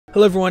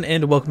Hello everyone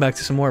and welcome back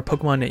to some more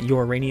Pokemon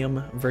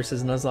Uranium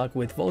versus Nuzlocke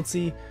with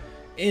Voltsy.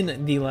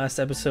 In the last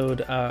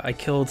episode, I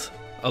killed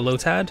a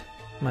Lotad,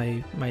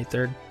 my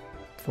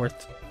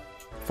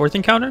fourth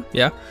encounter?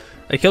 Yeah.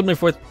 I killed my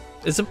fourth...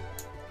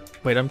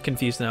 Wait, I'm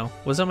confused now.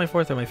 Was that my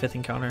fourth or my fifth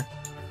encounter?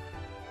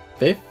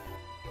 Fifth?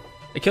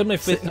 I killed my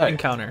fifth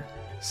encounter.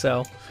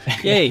 So,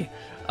 yay.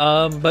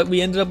 But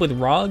we ended up with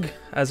Rog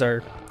as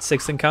our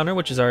sixth encounter,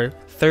 which is our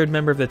third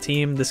member of the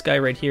team. This guy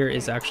right here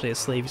is actually a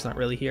slave. He's not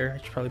really here.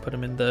 I should probably put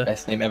him in the...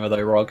 Best name ever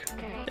though, Rog.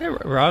 Yeah,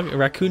 Rog,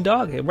 raccoon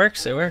dog. It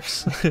works, it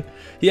works.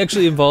 He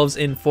actually evolves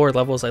in 4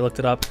 levels. I looked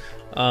it up.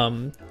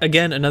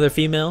 Again, another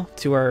female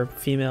to our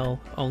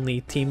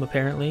female-only team,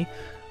 apparently.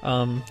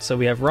 So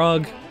we have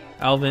Rog,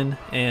 Alvin,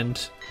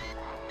 and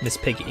Miss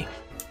Piggy.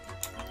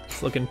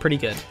 It's looking pretty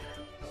good.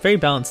 Very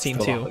balanced team,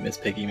 too. Miss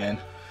Piggy, man.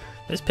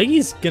 Miss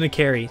Piggy's gonna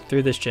carry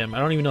through this gym. I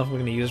don't even know if we're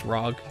gonna use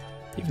Rog.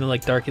 Even though,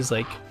 like, Dark is,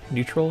 like,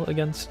 neutral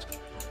against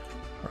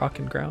rock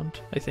and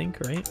ground, I think,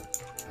 right?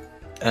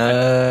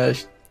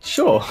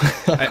 Sure.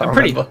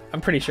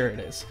 I'm pretty sure it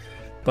is.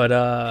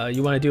 But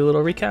you want to do a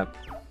little recap?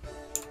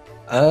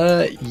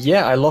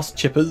 Yeah, I lost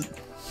Chippers.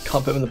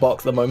 Can't put him in the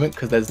box at the moment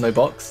because there's no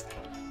box.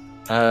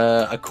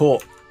 I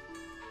caught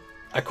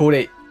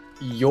it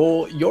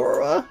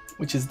Yora,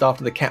 which is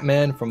after the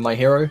Catman from My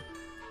Hero.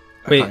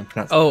 Wait,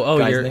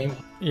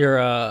 you're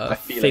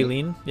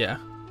Faline? Yeah.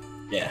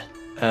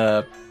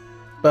 Yeah.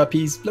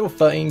 Burpees, level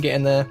 13,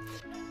 getting there.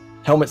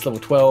 Helmet's level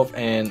 12,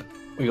 and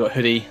we got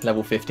Hoodie,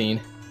 level 15.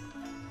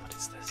 What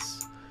is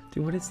this?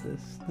 Dude, what is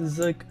this? This is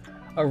like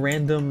a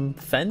random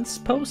fence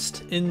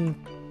post in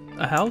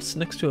a house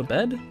next to a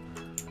bed?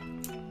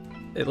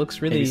 It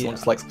looks really... Maybe someone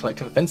just likes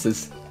collecting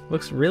fences.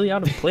 Looks really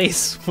out of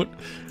place.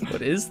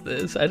 What is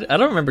this? I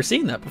don't remember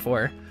seeing that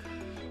before.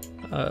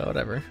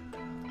 Whatever.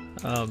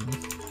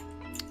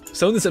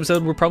 So in this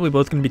episode, we're probably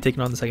both going to be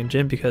taking on the second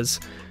gym because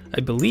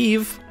I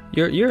believe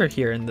you're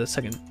here in the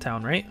second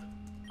town, right?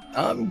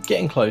 I'm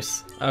getting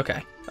close.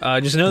 Okay.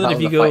 Just know that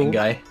if you go...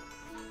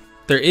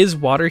 There is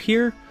water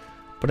here,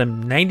 but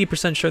I'm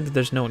 90% sure that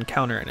there's no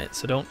encounter in it,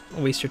 so don't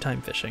waste your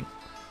time fishing.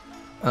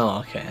 Oh,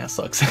 okay. That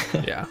sucks.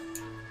 Yeah.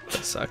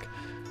 That suck.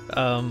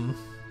 But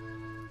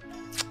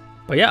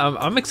yeah,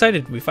 I'm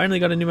excited. We finally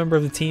got a new member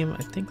of the team.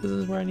 I think this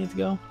is where I need to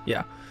go.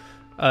 Yeah.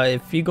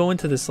 If you go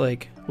into this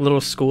like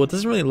little school, it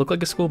doesn't really look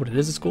like a school, but it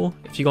is a school.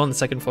 If you go on the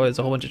second floor, there's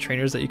a whole bunch of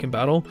trainers that you can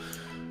battle.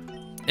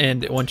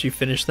 And once you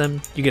finish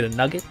them, you get a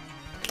nugget.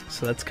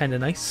 So that's kind of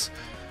nice.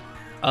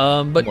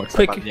 But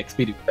quick... The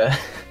XP there.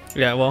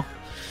 Yeah, well,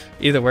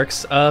 either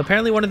works.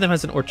 Apparently one of them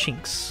has an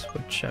Orchinx,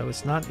 which I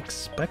was not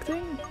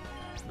expecting.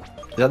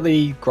 Is that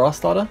the grass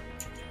starter?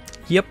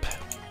 Yep.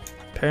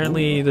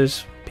 Apparently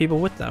there's people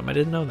with them. I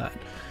didn't know that.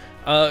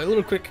 A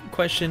little quick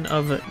question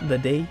of the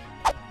day.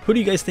 Who do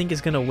you guys think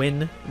is going to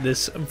win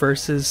this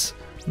versus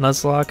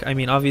Nuzlocke? I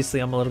mean, obviously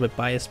I'm a little bit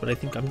biased, but I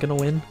think I'm going to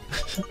win.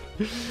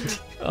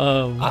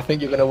 I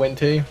think you're going to win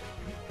too.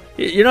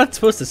 You're not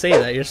supposed to say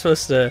that. You're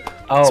supposed to,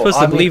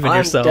 believe in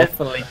yourself. I'm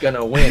definitely going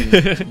to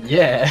win.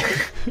 Yeah.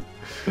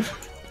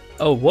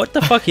 Oh, what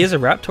the fuck? He has a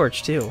Rap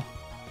Torch too.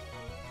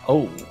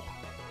 Oh.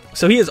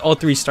 So he has all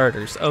 3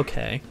 starters.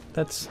 Okay.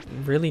 That's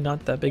really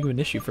not that big of an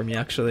issue for me,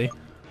 actually.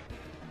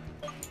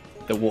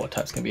 The water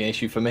type's going to be an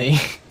issue for me.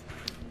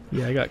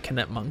 Yeah, I got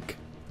Kinet Monk.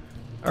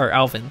 Or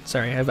Alvin.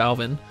 Sorry, I have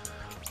Alvin.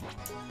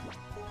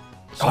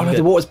 So oh no,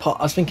 the water's part.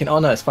 I was thinking, oh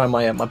no, it's fine.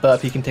 My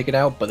burpee can take it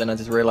out, but then I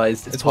just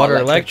realized it's water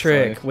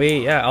electric. So...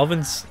 Wait, yeah,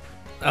 Alvin's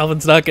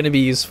not going to be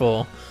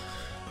useful.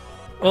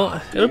 Well,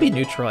 it'll be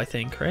neutral, I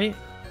think, right?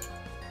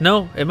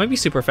 No, it might be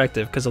super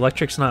effective because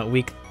electric's not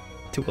weak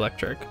to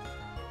electric.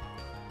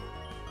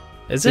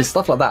 Is it?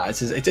 Stuff like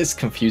that. It just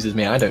confuses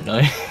me. I don't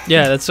know.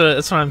 Yeah, that's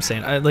what I'm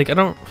saying. I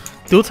don't.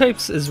 Dual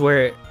types is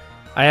where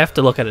I have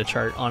to look at a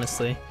chart.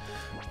 Honestly,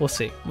 we'll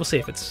see. We'll see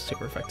if it's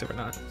super effective or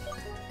not.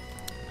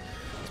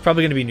 It's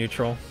probably going to be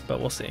neutral, but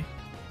we'll see.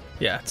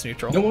 Yeah, it's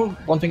neutral. You know,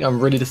 one thing I'm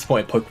really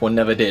disappointed Pokemon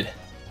never did.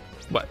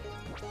 What?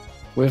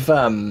 With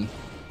Kyurem,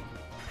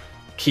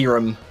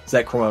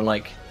 Zekrom, and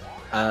like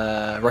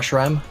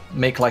Reshiram,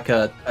 make like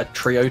a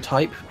trio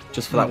type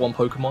just for that one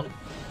Pokemon.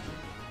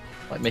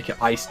 Like make it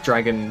Ice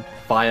Dragon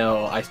Fire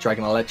or Ice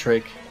Dragon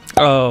Electric.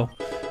 Oh,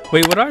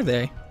 wait, what are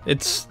they?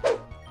 It's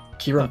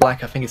Kyurem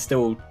Black. I think it's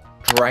still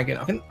Dragon.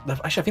 I think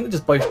they're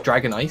just both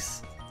Dragon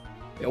Ice.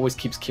 It always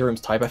keeps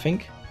Kyurem's type, I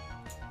think.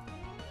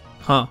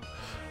 Huh.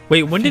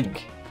 Wait, when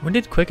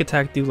did Quick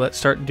Attack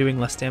start doing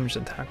less damage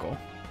than Tackle?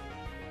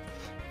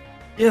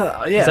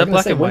 Yeah. Is that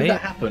black and white? When did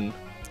that happen?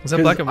 Was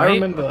that black and white? I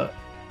remember.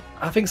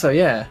 I think so.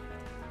 Yeah.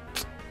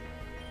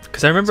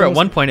 Because I remember at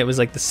one point it was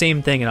like the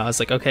same thing, and I was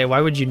like, okay,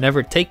 why would you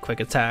never take Quick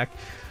Attack?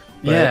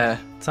 But yeah.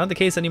 It's not the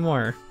case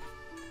anymore.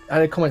 I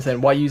had a comment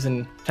saying, why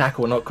using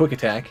Tackle, not Quick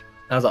Attack?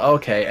 And I was like, oh,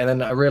 okay. And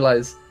then I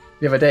realized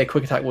the other day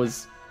Quick Attack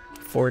was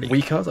 40.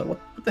 Weaker. I was like, what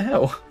the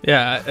hell?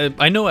 Yeah,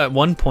 I know at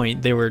one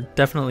point they were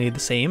definitely the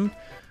same.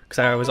 Because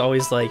I was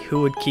always like,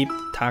 who would keep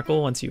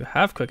Tackle once you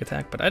have Quick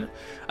Attack? But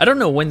I don't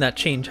know when that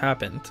change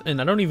happened. And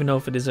I don't even know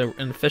if it is an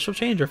official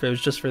change or if it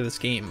was just for this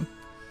game.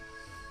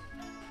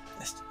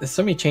 there's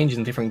so many changes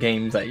in different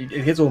games that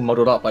it gets all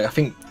muddled up. Like I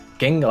think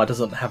Gengar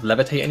doesn't have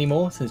levitate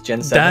anymore since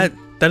Gen 7.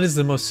 That is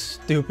the most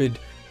stupid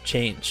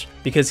change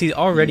because he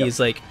already is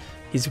like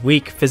he's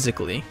weak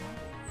physically.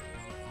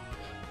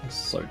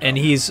 So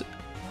dumb.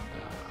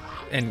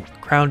 And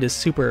ground is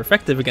super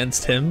effective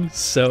against him,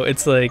 so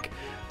it's like,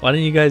 why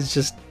don't you guys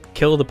just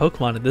kill the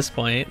Pokemon at this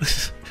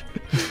point?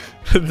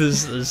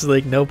 there's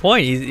like no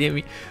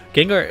point.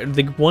 Gengar,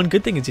 the one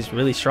good thing is he's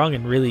really strong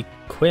and really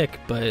quick,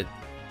 but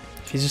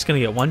he's just gonna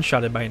get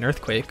one-shotted by an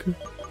earthquake.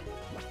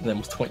 Then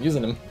what's the point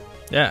using him?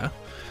 Yeah.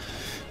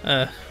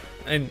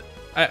 And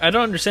I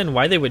don't understand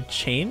why they would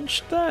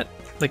change that.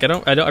 Like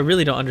I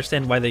really don't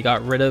understand why they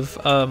got rid of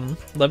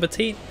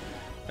levitate.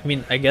 I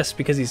mean, I guess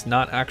because he's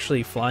not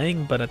actually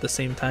flying, but at the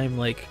same time,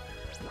 like,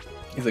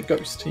 he's a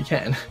ghost. He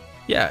can.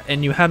 Yeah,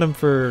 and you had him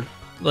for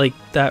like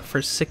that for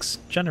 6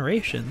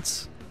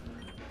 generations.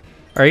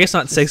 Or I guess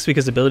not 6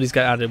 because abilities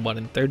got added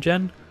in 3rd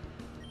gen.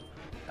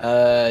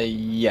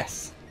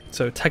 Yes.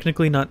 So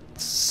technically not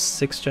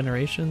 6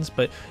 generations,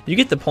 but you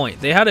get the point.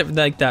 They had it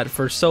like that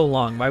for so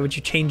long. Why would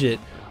you change it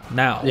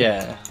now?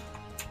 Yeah.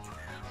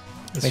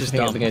 It's Makes just you think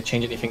dumb. they're going to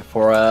change anything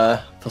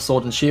for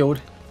Sword and Shield?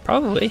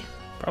 Probably.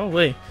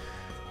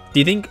 Do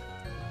you think,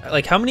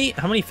 like, how many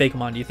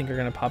Fakemon do you think are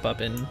gonna pop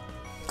up in?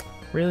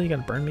 Really, you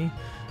gonna burn me?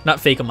 Not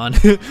Fakemon.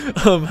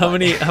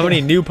 How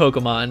many new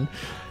Pokemon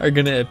are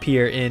gonna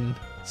appear in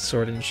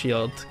Sword and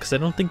Shield? Because I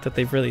don't think that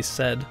they've really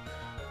said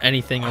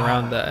anything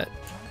around that.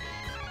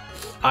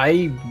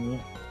 I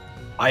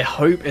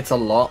hope it's a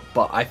lot,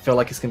 but I feel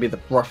like it's gonna be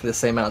roughly the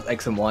same amount as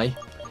X and Y.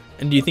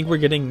 And do you think we're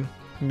getting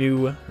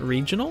new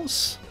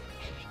regionals?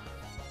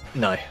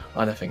 No,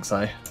 I don't think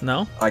so.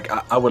 No. Like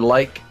I would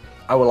like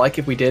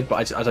if we did,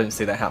 but I don't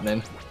see that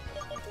happening.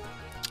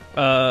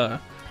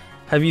 Have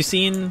you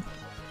seen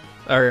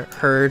or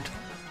heard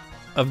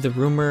of the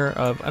rumor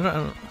of I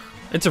don't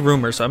it's a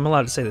rumor, so I'm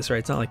allowed to say this, right?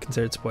 It's not like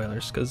considered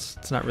spoilers because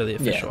it's not really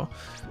official.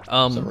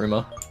 Yeah, it's a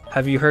rumor.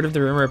 Have you heard of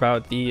the rumor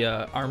about the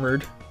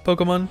armored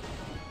Pokemon?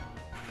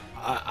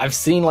 I've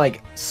seen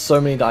like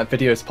so many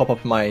videos pop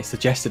up in my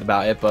suggested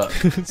about it, but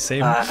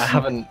Same. I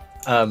haven't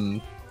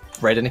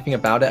read anything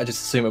about it. I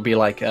just assume it would be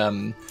like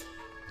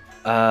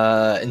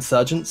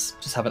Insurgents,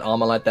 just have an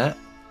armor like that.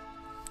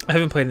 I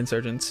haven't played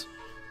Insurgents.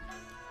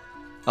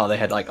 Oh, they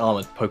had like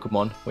armored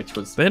Pokemon, which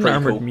was They had an pretty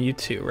armored cool.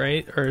 Mewtwo,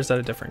 right? Or is that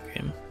a different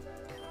game?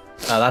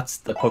 That's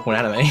the Pokemon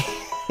anime.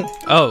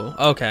 Oh,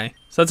 okay.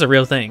 So that's a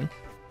real thing.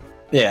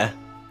 Yeah.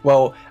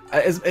 Well,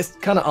 it's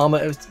kind of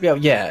armor.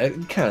 Yeah,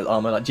 it kind of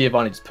armor. Like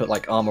Giovanni just put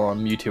like armor on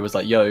Mewtwo. Was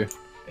like, yo,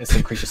 it's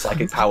increase your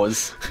psychic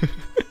powers.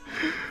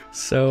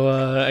 So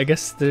I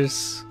guess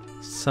there's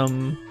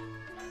some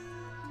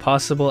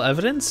possible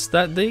evidence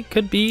that they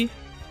could be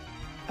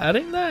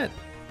adding that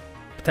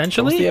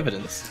potentially. What's the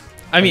evidence?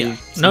 I mean,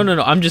 no.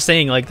 I'm just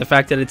saying, like, the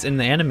fact that it's in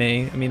the anime.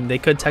 I mean, they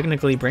could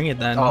technically bring it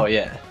then. Oh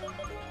yeah.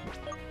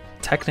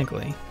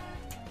 Technically.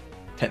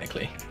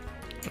 Technically.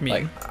 I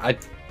mean,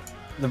 like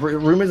the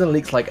rumors and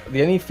leaks. Like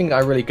the only thing I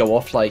really go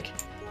off like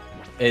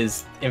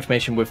is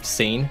information we've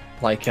seen.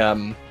 Like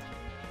I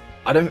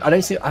haven't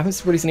really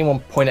seen anyone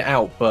point it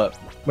out. But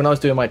when I was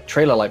doing my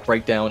trailer like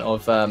breakdown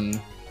of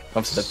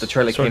obviously the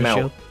trailer Sword came and out.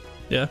 Shield.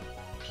 Yeah.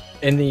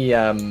 In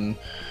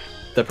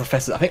the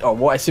professor, I think, or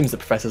what I assume is the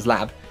professor's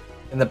lab.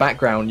 In the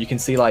background, you can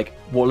see like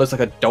what looks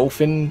like a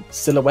dolphin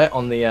silhouette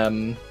on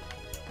the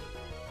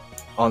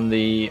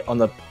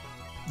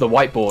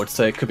whiteboard.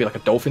 So it could be like a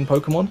dolphin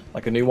Pokemon,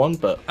 like a new one.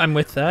 But I'm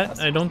with that.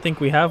 I don't think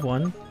we have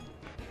one.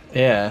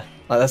 yeah,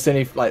 like that's the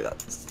only like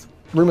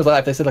rumors like that.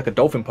 If they said like a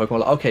dolphin Pokemon,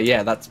 like okay,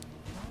 yeah, that's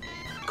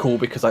cool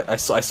because I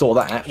saw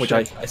that, which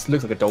it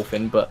looks like a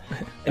dolphin. But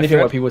anything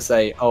where people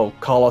say, oh,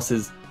 Carlos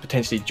is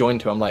potentially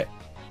joined to, I'm like,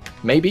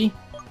 maybe.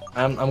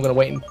 I'm gonna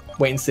wait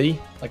and see.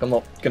 Like I'm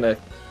not gonna,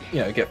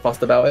 get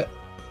fussed about it.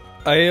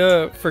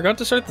 I forgot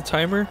to start the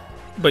timer,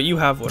 but you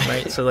have one,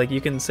 right? So like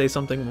you can say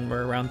something when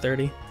we're around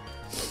 30.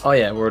 Oh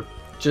yeah, we're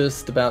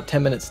just about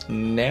 10 minutes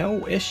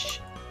now-ish.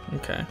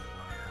 Okay.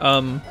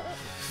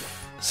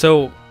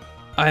 So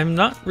I'm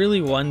not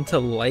really one to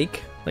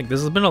like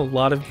there's been a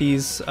lot of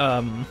these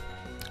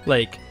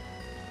like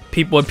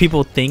what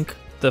people think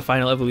the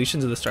final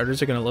evolutions of the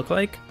starters are going to look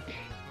like,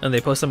 and they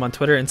post them on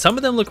Twitter, and some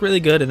of them look really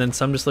good and then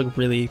some just look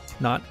really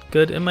not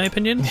good in my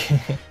opinion.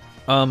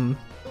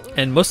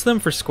 And most of them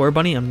for Score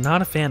Bunny I'm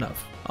not a fan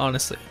of,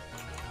 honestly.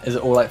 Is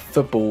it all like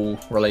football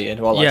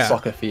related or like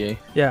soccer for you?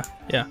 Yeah.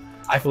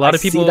 A lot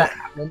of people see that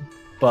happen,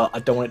 but I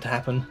don't want it to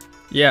happen.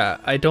 Yeah,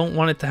 I don't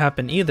want it to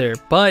happen either,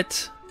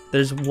 but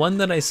there's one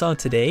that I saw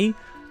today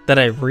that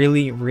I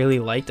really, really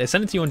liked. I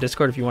sent it to you on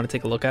Discord if you want to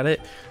take a look at it.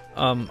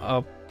 I'm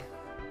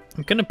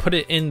gonna put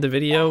it in the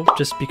video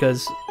just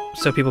because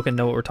so people can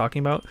know what we're talking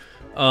about.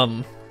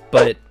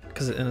 But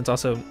and it's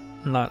also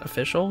not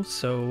official,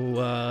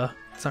 so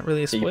it's not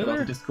really a spoiler. You put it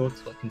on Discord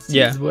so I can see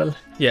as well.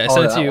 Yeah, I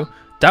sent it to you.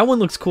 That one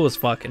looks cool as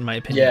fuck in my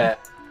opinion. Yeah.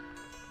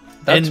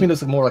 That to me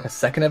looks more like a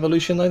second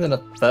evolution though than a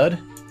third.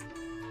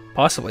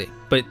 Possibly,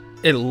 but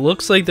it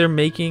looks like they're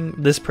making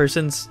this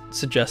person's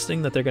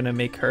suggesting that they're gonna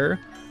make her,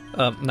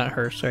 not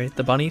her, sorry,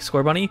 the bunny,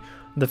 Score Bunny,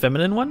 the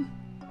feminine one,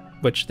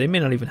 which they may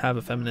not even have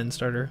a feminine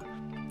starter,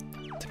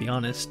 to be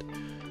honest.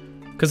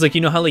 Because like,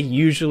 you know how like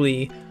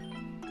usually,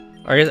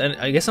 or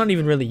I guess not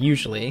even really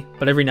usually,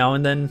 but every now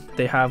and then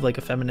they have like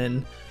a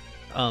feminine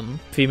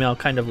female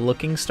kind of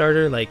looking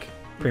starter, like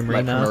Primarina.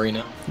 Like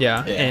Primarina.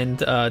 Yeah, and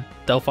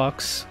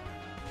Delphox.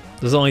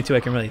 Those are the only two I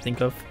can really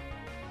think of.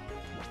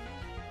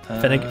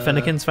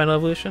 Fennekin's Final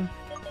Evolution.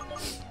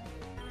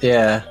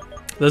 Yeah.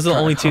 Those are the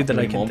only two that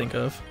I can think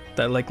of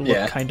that like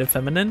look kind of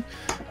feminine.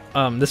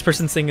 This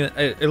person's saying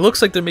it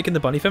looks like they're making the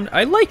bunny feminine.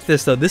 I like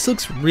this though. This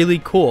looks really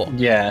cool.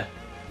 Yeah.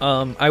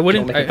 I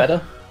wouldn't make it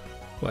better.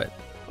 What?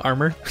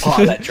 Armor?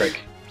 Oh, electric.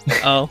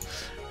 Oh,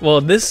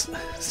 well, this.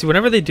 See,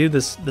 whenever they do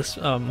this,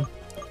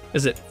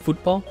 is it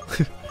football?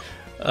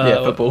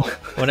 Yeah, football.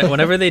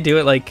 Whenever they do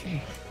it, like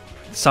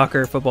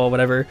soccer, football,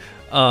 whatever.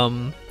 I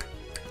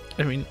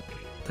mean,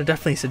 they're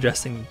definitely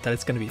suggesting that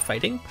it's going to be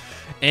fighting,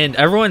 and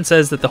everyone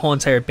says that the whole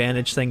entire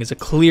bandage thing is a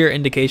clear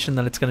indication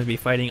that it's going to be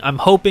fighting. I'm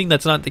hoping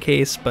that's not the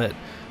case, but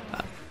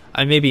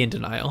I may be in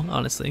denial,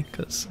 honestly,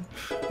 because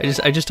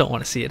I just don't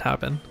want to see it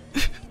happen.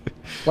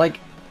 Like,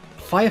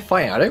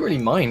 firefighting, I don't really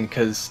mind,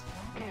 because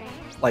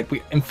like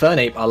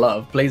Infernape I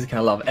love, Blaziken I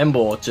love,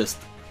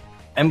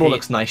 Emboar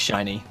looks nice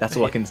shiny. That's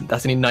all that's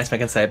the only nice thing I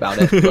can say about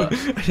it. But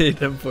I hate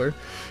Emboar.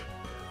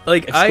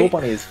 Like, if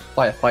Scorbunny is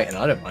firefighting,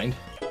 I don't mind.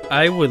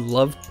 I would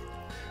love.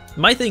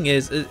 My thing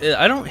is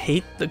I don't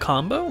hate the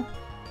combo.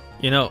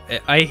 You know,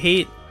 I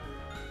hate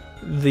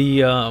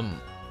the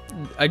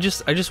I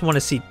just want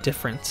to see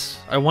difference.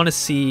 I want to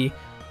see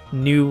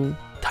new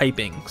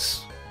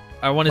typings.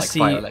 I want to see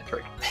fire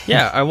electric.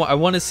 Yeah, I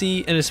want to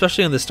see, and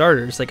especially on the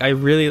starters, like I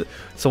really,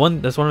 that's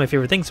one of my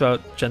favorite things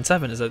about Gen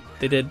 7 is that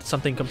they did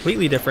something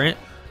completely different.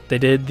 They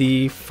did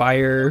the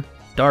fire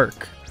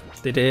dark,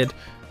 they did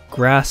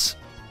grass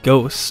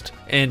ghost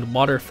and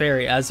water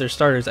fairy as their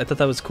starters. I thought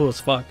that was cool as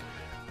fuck.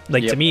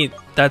 Like, to me,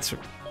 that's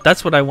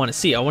what I want to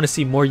see. I want to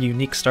see more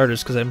unique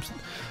starters, because I'm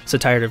so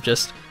tired of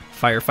just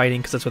firefighting,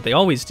 because that's what they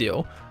always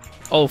do.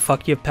 Oh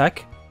fuck, you have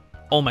Peck?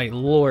 Oh my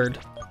lord.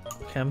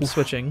 Okay, I'm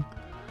switching.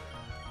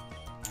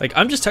 Like,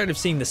 I'm just tired of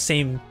seeing the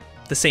same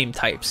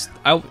types.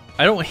 I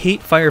don't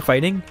hate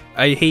firefighting.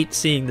 I hate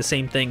seeing the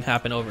same thing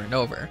happen over and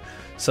over.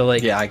 So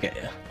like, yeah, I get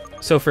you.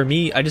 So for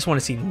me, I just want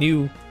to see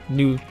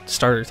new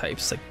starter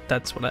types. Like,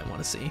 that's what I want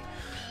to see.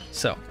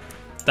 So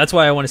that's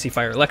why I want to see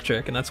fire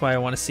electric, and that's why I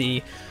want to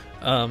see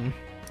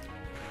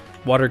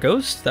water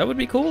ghost. That would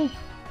be cool.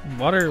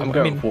 I'm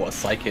going with water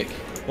psychic.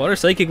 Water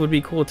psychic would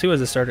be cool too as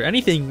a starter.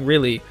 Anything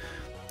really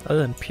other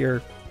than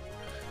pure.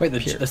 Wait,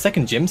 the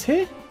second gym's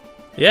here?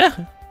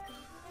 Yeah.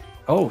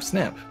 Oh,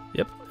 snap.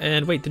 Yep.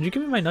 And wait, did you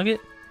give me my nugget?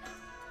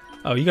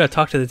 Oh, you gotta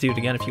talk to the dude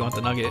again if you want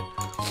the nugget.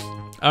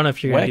 I don't know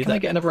if you're gonna do that. Where can I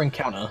get another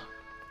encounter?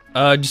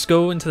 Just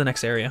go into the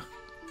next area.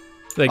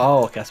 Like,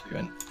 oh, okay, that's what you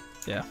went.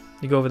 Yeah,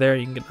 you go over there,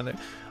 you can get another.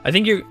 I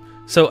think you're.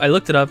 So I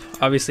looked it up.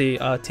 Obviously,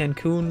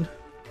 Tancoon,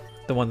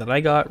 the one that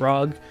I got,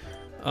 Rog,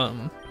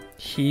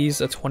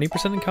 he's a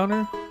 20%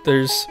 encounter.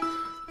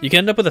 You can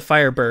end up with a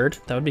fire bird.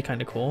 That would be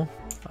kind of cool.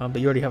 But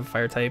you already have a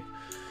fire type.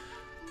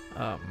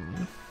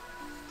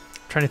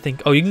 Trying to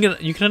think. Oh, you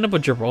can end up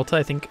with Gibraltar.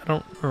 I think, I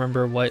don't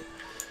remember what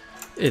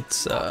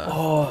its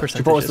Gibraltar's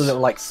a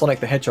little like Sonic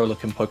the Hedgehog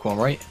looking Pokemon,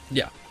 right?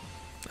 Yeah,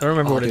 I don't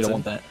remember what I it's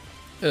want that.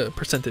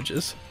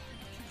 Percentages.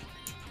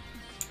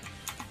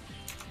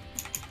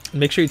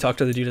 Make sure you talk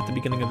to the dude at the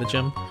beginning of the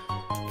gym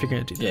if you're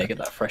gonna do that. Yeah, get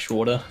that fresh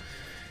water.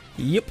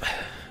 Yep.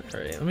 All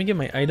right, let me get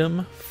my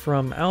item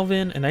from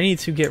Alvin, and I need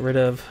to get rid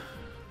of.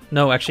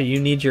 No, actually, you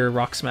need your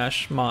Rock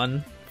Smash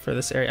Mon for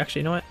this area.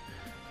 Actually, you know what?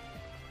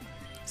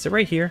 Is it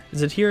right here?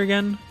 Is it here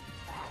again?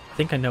 I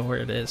think I know where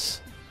it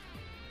is.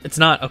 It's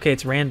not. Okay,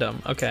 it's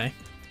random. Okay.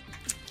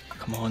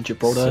 Come on,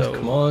 Gibraltar.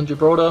 Come on,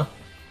 Gibraltar.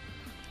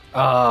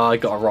 Ah, I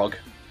got a Rog.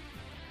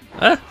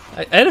 I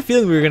had a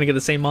feeling we were going to get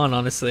the same Mon,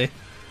 honestly.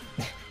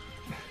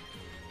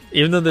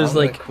 Even though there's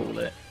like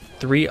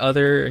 3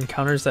 other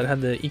encounters that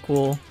had the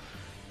equal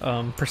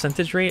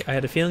percentage rate, I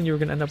had a feeling you were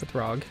going to end up with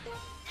Rog.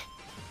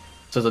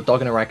 So it's a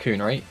dog and a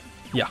raccoon, right?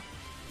 Yeah.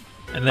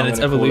 And then its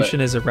evolution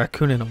is a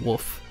raccoon and a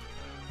wolf.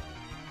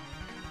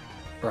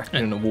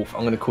 Raccoon and a wolf.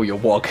 I'm gonna call you a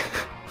Wog.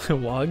 A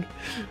Wog?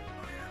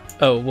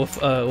 Oh,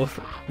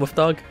 wolf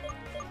dog?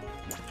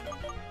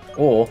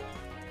 Or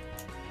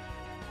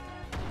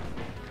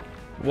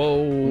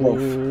whoa.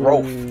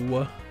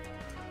 Rolf.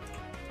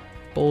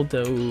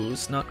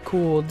 Bulldoze. Not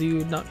cool,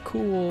 dude. Not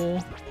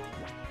cool.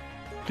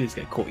 Please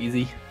get caught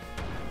easy.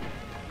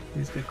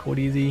 Please get caught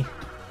easy.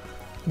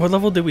 What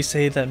level did we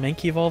say that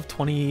Mankey evolved?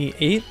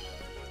 28?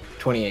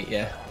 28,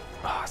 yeah.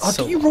 Oh,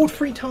 so you rolled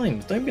 3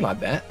 times. Don't be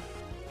like that.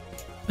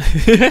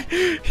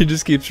 He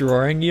just keeps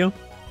roaring you.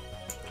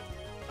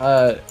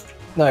 No,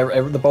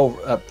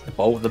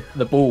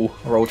 the ball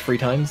rolled 3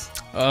 times.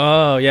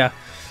 Oh yeah,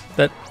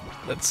 that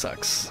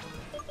sucks.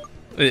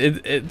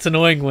 It's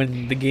annoying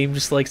when the game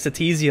just likes to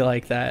tease you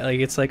like that. Like,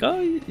 it's like, oh,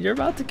 you're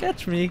about to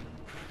catch me.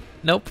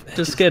 Nope,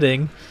 just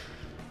kidding.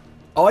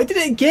 Oh, I did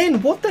it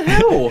again. What the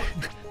hell?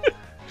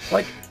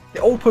 Like the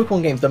old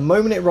Pokemon games, the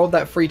moment it rolled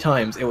that 3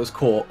 times, it was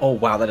caught. Oh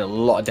wow, that did a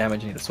lot of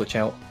damage. I need to switch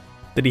out.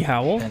 Did he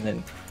howl? And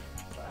then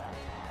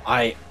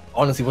I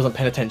honestly wasn't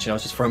paying attention. I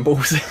was just throwing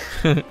balls.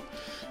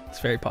 It's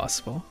very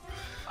possible.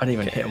 I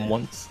didn't even hit him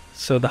once.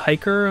 So the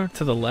hiker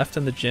to the left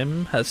in the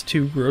gym has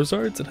 2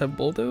 Grozards that have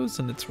bulldoze,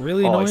 and it's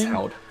really annoying. He's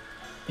howled.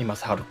 He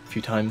must have howled a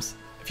few times.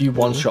 If you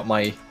one-shot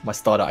my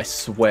starter, I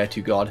swear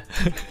to God.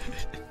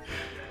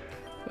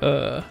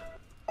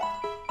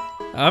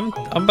 I'm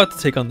about to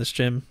take on this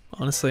gym.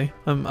 Honestly,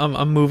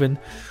 I'm moving.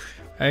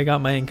 I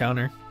got my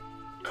encounter.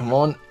 Come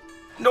on.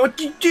 No,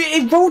 dude,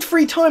 it rolled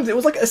 3 times. It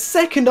was like a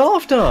second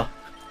after.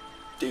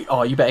 Dude,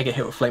 oh, you better get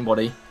hit with Flame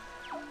Body.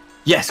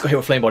 Yes, got hit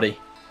with Flame Body.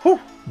 Whew.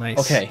 Nice.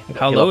 Okay.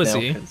 How low is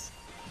he?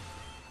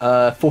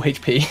 4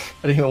 HP.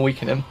 I didn't even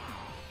weaken him.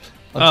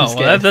 Oh,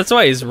 well, that's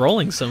why he's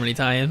rolling so many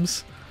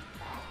times.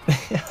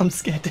 I'm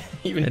scared to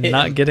even and hit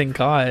not him. getting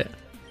caught.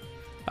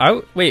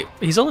 Wait,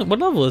 he's only, what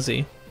level is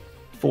he?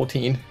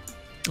 14.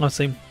 Oh,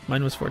 same.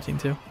 Mine was 14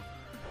 too.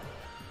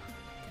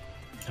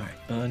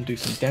 Alright, burn, do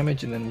some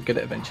damage, and then we'll get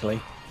it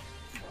eventually.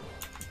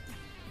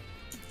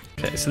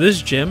 Okay, so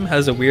this gym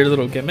has a weird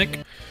little gimmick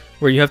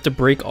where you have to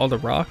break all the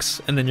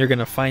rocks, and then you're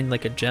gonna find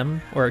like a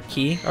gem or a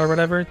key or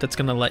whatever that's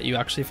gonna let you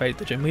actually fight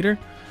the gym leader.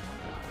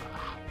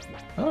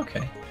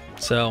 Okay.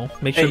 So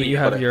make sure that you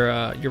have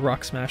got your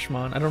rock smash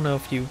mon. I don't know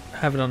if you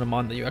have it on a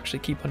mon that you actually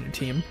keep on your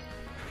team.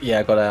 Yeah,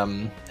 I got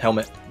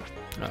helmet.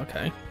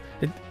 Okay.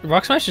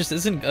 Rock smash just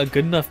isn't a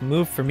good enough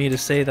move for me to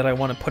say that I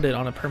want to put it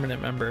on a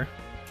permanent member.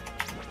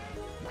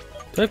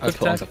 Do I have quick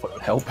attack? I thought it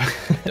would help.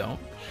 Don't.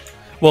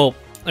 Well,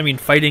 I mean,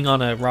 fighting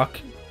on a rock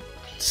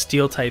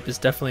steel type is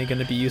definitely going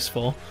to be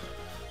useful.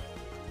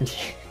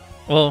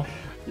 Well,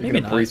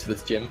 maybe not. Breeze for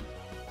this gym.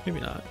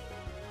 Maybe not.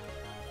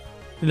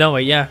 No,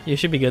 wait, yeah, you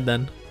should be good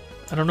then.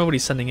 I don't know what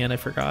he's sending in, I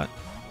forgot.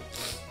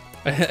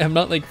 I'm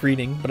not like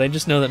reading, but I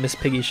just know that Miss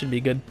Piggy should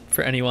be good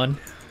for anyone.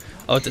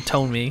 Oh, it's a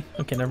Tone Me.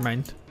 Okay, never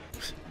mind.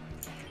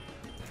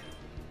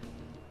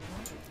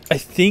 I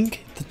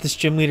think that this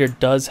gym leader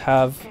does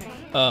have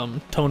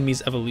Tone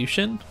Me's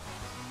evolution.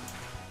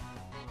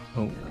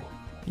 Oh.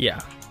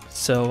 Yeah,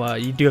 so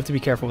you do have to be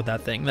careful with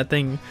that thing. That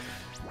thing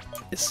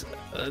is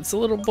it's a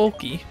little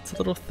bulky. It's a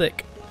little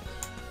thick.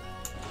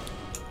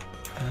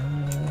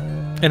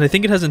 And I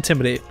think it has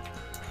Intimidate.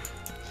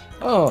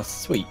 Oh,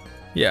 sweet.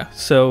 Yeah,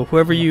 so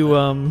whoever you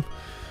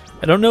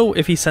I don't know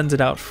if he sends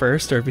it out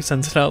first or if he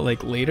sends it out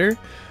like later,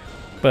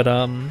 but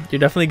you're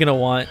definitely gonna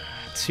want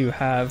to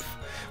have,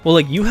 well,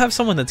 like you have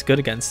someone that's good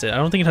against it. I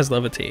don't think it has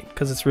Levitate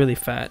because it's really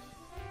fat.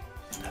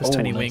 It has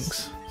tiny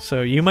wings,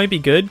 so you might be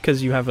good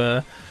because you have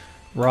a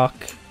rock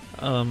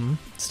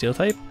steel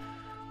type,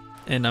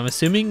 and I'm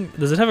assuming,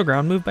 does it have a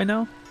ground move by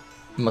now?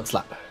 Mud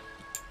Slap.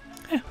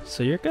 Yeah,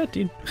 so you're good,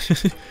 dude.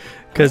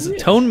 Because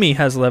Tone Me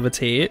has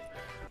Levitate,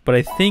 but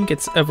I think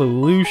its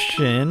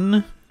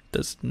evolution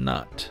does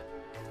not.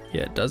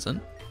 Yeah, it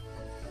doesn't.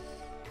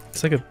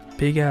 It's like a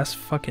big ass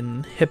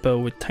fucking hippo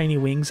with tiny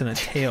wings and a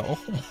tail.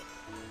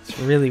 It's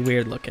really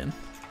weird looking.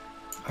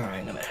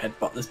 Alright, I'm gonna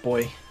headbutt this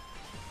boy.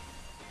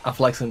 I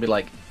feel like it's gonna be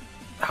like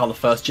how the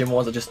first gym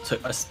was. I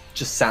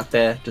just sat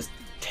there, just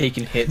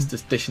taking hits,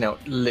 just dishing out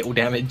little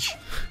damage.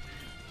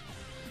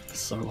 For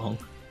so long.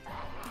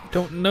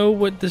 Don't know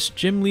what this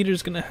gym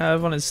leader's gonna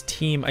have on his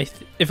team.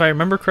 If I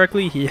remember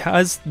correctly, he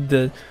has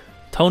the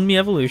Tone Me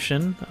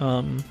evolution,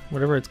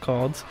 whatever it's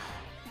called.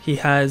 He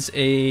has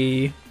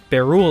a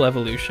Beryl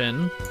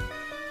evolution.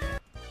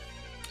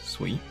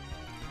 Sweet.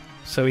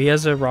 So he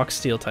has a rock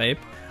steel type.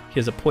 He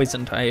has a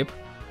poison type.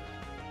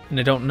 And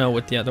I don't know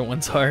what the other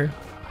ones are.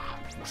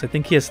 So I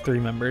think he has 3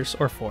 members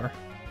or 4.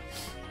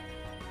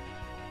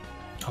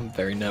 I'm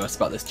very nervous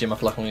about this gym. I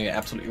feel like I'm gonna get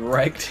absolutely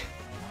wrecked.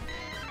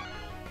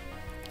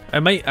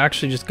 I might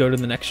actually just go to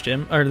the next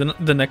gym, or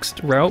the next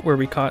route where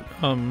we caught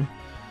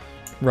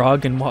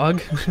Rog and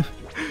Wog.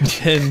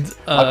 And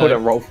I called it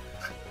roll.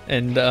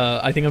 And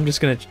I think I'm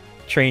just gonna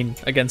train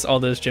against all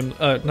those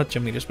not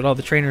gym leaders, but all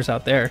the trainers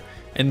out there,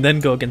 and then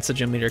go against the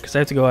gym leader because I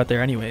have to go out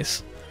there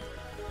anyways.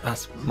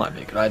 That might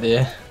be a good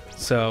idea.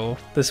 So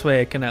this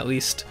way I can at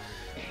least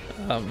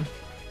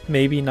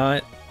maybe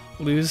not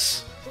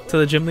lose to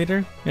the gym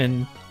leader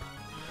and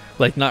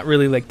like not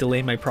really like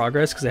delay my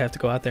progress because I have to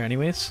go out there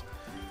anyways.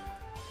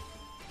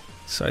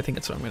 So I think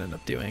that's what I'm gonna end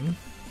up doing.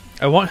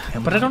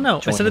 But I don't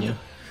know. I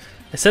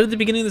said at the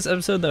beginning of this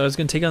episode that I was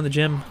gonna take on the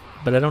gym,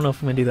 but I don't know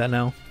if I'm gonna do that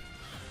now.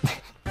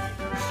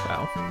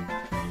 Wow.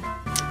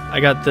 I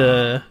got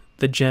the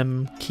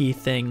gem key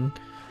thing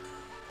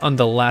on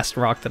the last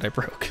rock that I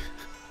broke.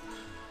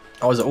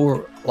 Oh, is it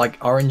all like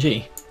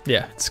RNG?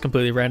 Yeah, it's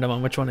completely random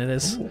on which one it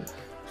is.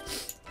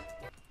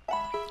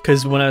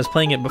 Because when I was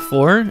playing it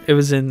before, it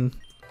was in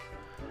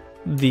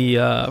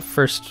the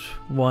first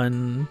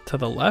one to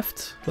the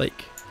left,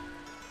 like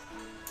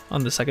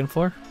on the second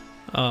floor.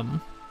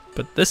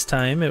 But this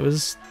time it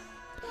was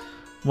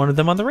one of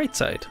them on the right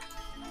side.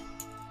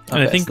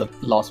 And I think it's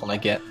the last one I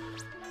get.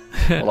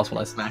 The last one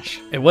I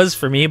smash. It was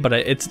for me, but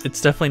it's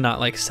definitely not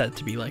like set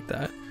to be like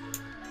that.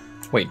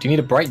 Wait, do you need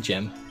a bright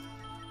gem?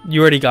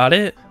 You already got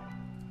it?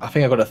 I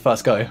think I got it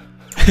first go.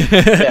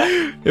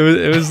 Yeah.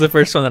 It was the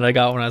first one that I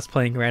got when I was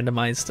playing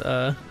randomized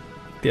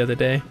the other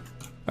day.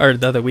 or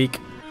the other week.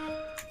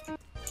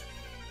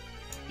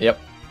 Yep.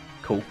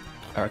 Cool.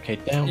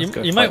 Arcade down.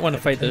 You might want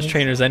to fight those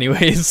trainers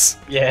anyways.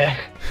 Yeah.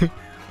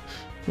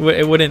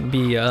 It wouldn't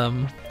be a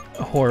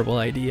horrible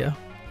idea.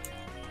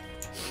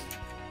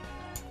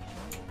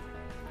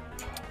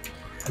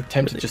 I'm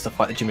tempted just to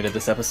fight the gym leader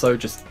this episode.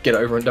 Just get it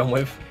over and done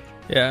with.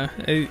 Yeah.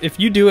 If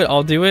you do it,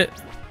 I'll do it.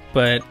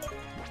 But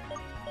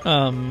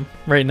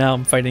right now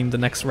I'm fighting the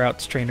next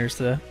routes trainers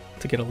to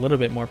get a little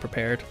bit more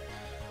prepared.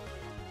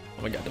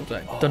 Oh my god! Don't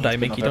die! Don't die,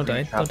 Mickey! Don't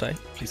die! Don't die!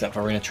 Please have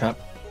arena trap.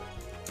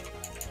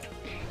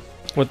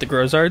 What, the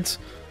Grozards?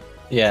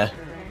 Yeah.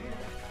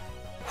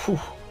 Whew.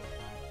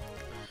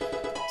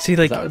 See,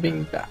 like, that would have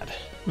been bad.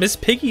 Miss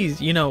Piggy's,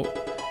 you know,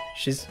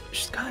 she's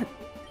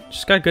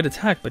got good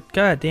attack, but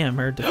god damn,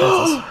 her defense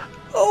is...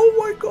 Oh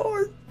my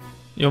god!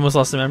 You almost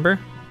lost a member?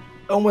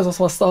 Almost lost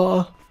my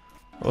star.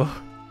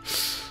 Oh.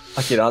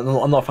 Okay,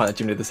 I'm not finding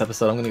Jimmy this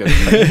episode. I'm gonna go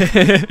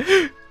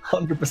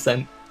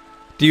 100%.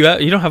 Do you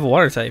don't have a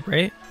water type,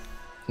 right?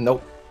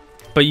 Nope.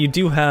 But you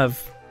do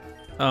have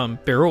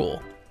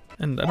Beryl.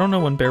 And I don't know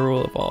when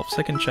Beryl evolves.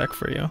 I can check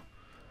for you.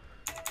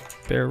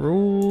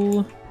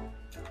 Beryl.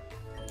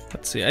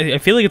 Let's see. I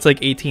feel like it's like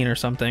 18 or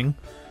something.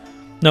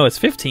 No, it's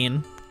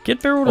 15.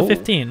 Get Beryl to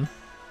 15.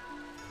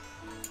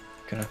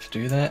 Gonna have to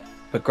do that.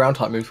 But ground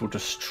type moves will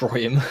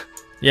destroy him.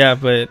 Yeah,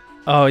 but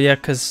oh yeah,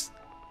 because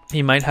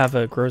he might have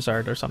a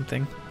Grozard or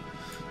something,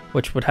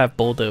 which would have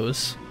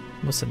Bulldoze.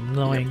 Most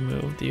annoying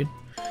move, dude.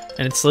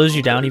 And it slows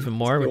you down even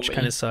more, which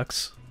kind of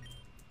sucks.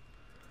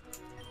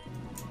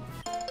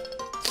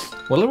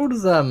 What level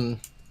does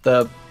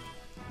the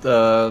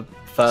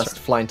first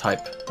flying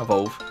type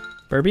evolve?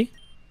 Burby?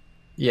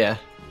 Yeah.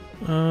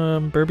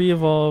 Burby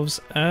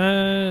evolves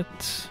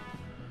at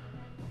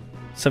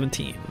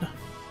 17.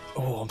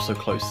 Oh, I'm so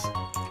close.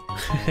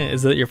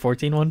 Is that your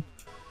 14 one?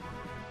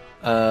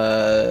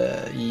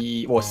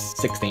 Well,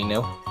 16 now.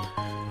 You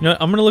know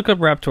what, I'm gonna look up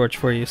Raptorch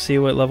for you, see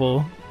what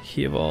level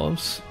he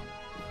evolves.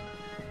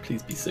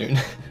 Please be soon.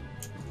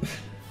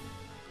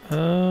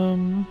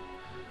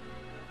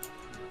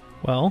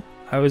 Well,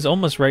 I was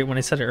almost right when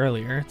I said it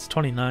earlier. It's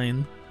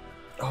 29.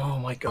 Oh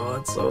my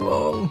god, so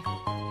long.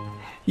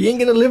 He ain't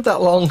gonna live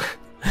that long.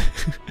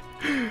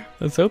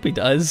 Let's hope he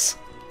does.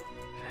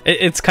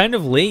 It's kind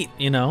of late,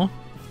 you know?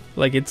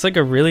 Like, it's like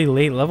a really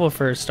late level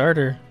for a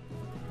starter.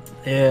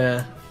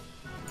 Yeah.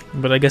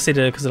 But I guess they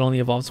did it because it only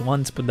evolves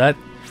once, but that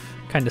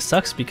kind of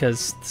sucks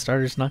because the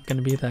starter's not going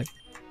to be that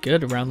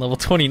good around level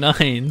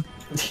 29.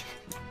 If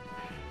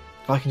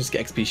I can just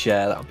get XP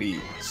share, that would be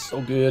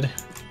so good.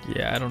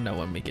 Yeah, I don't know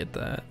when we get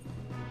that.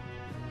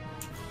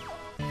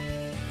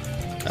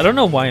 I don't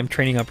know why I'm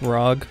training up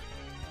Rog.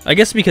 I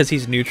guess because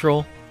he's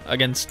neutral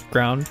against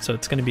ground, so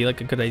it's going to be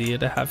like a good idea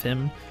to have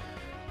him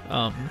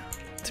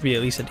to be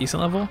at least a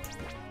decent level.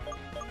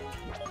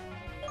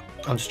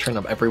 I'm just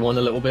training up everyone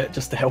a little bit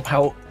just to help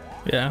out.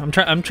 Yeah,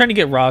 I'm trying to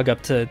get Rog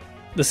up to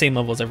the same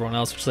level as everyone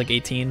else, which is like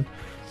 18.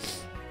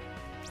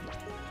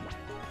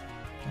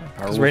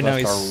 Because right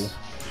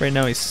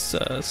now he's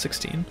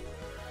 16.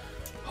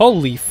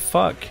 Holy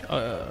fuck!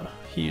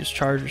 He used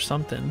charge or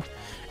something,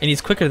 and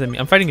he's quicker than me.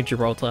 I'm fighting a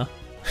Gibraltar.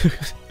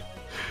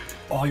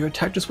 Oh, your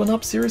attack just went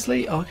up?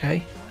 Seriously?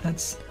 Okay,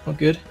 that's not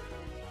good.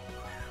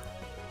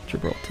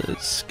 Gibraltar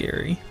is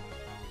scary.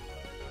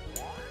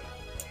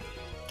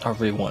 I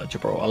really want a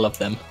Gibraltar. I love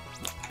them.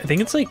 I think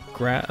it's like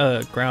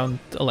ground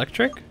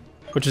electric,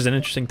 which is an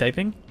interesting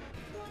typing.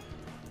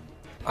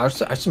 I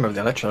just remember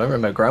the electric. I don't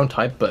remember ground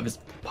type, but if it's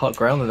part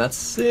ground, then that's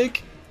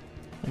sick.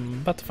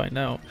 I'm about to find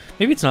out.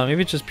 Maybe it's not.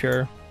 Maybe it's just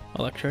pure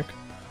electric.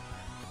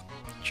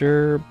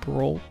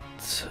 Gibraltar.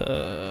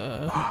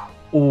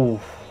 Oh,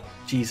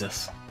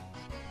 Jesus.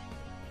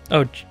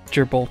 Oh,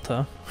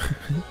 Gibraltar.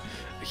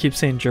 I keep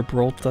saying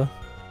Gibraltar.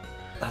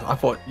 I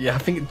thought, yeah, I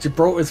think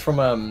Gibraltar is from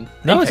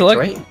no, Apex,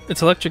 right?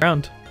 It's electric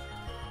ground.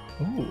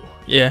 Ooh.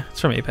 Yeah, it's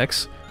from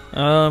Apex.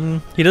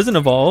 He doesn't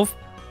evolve,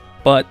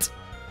 but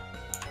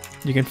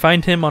you can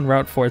find him on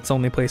Route 4. It's the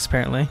only place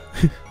apparently.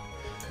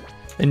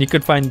 And you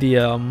could find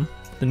the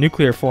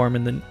nuclear form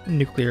in the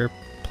nuclear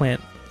plant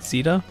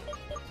Zeta.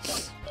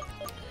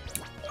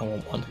 I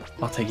want one.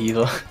 I'll take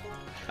either.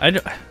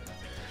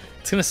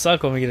 It's gonna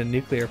suck when we get a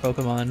nuclear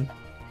Pokemon,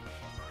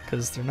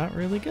 because they're not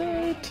really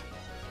good.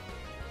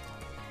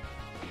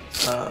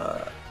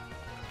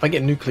 If I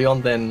get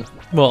Nucleon, then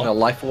well, I'm gonna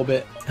life orb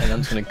it, and I'm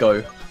just gonna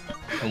go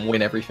and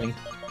win everything.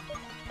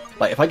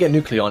 Like, if I get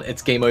Nucleon,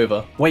 it's game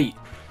over. Wait,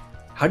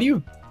 how do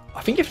you...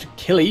 I think you have to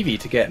kill Eevee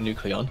to get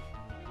Nucleon.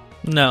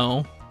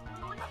 no.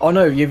 Oh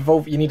no, you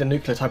need a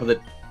nuclear type of the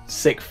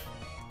 6th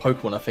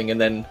Pokemon, I think, and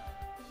then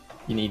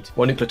you need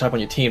one nuclear type on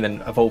your team,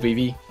 then evolve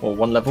Eevee, or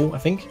 1 level, I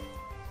think.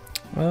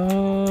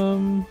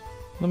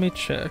 Let me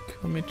check.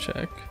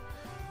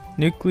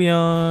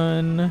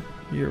 Nucleon,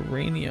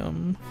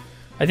 Uranium.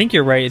 I think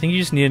you're right. I think you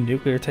just need a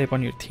nuclear type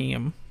on your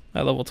team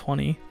at level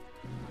 20.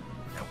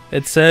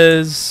 It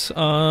says,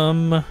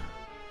 evolves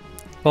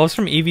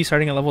from Eevee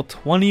starting at level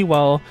 20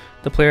 while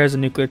the player has a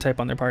nuclear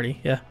type on their party.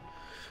 Yeah.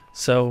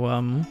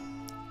 So,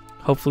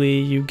 hopefully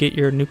you get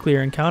your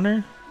nuclear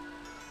encounter.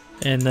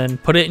 and then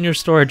put it in your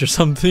storage or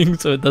something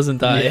so it doesn't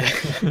die.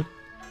 Yeah.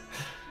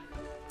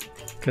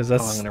 Because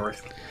that's. I'm gonna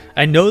risk it.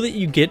 I know that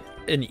you get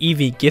an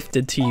EV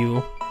gifted to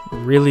you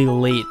really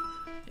late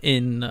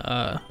in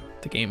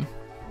the game.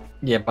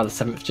 Yeah, by the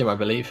 7th gym, I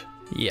believe.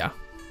 Yeah,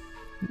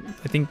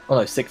 I think. Oh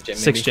no, 6th gym.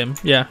 6th gym.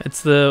 Yeah,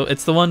 it's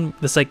the one,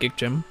 the psychic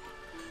gym.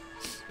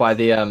 By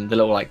the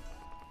little like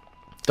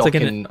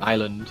docking like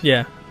island.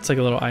 Yeah, it's like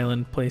a little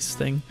island place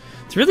thing.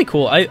 It's really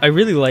cool. I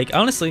really like.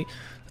 Honestly,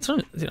 that's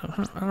not,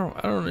 I don't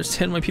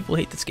understand why people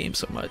hate this game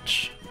so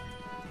much.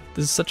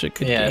 This is such a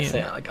good game.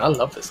 Yeah, like I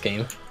love this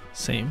game.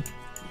 Same.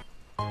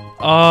 I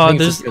Oh, think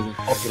there's it's just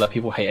because it's popular.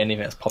 People hate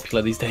anything that's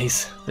popular these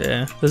days.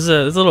 yeah. There's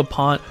a little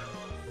pond.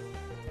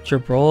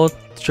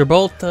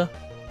 Gibraltar,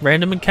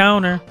 random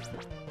encounter.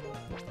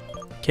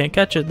 Can't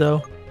catch it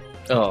though.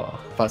 Oh,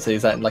 if I say,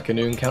 is that like a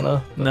new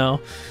encounter?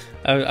 No,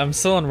 I'm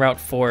still on Route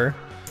 4.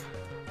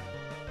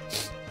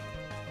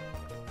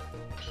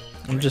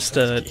 I'm just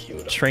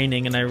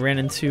training, and I ran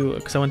into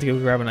because I went to go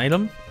grab an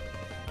item,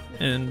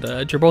 and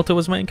Gibraltar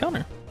was my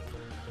encounter.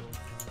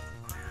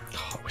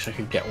 Oh, I wish I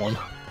could get one.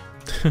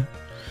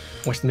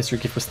 Wish the mystery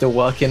gift was still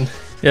working.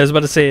 Yeah, I was about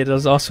to say it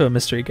was also a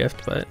mystery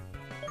gift, but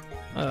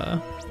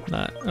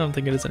not. I don't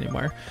think it is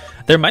anymore.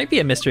 There might be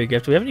a mystery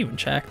gift. We haven't even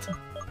checked.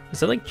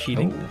 Is that like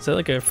cheating? Oh. Is that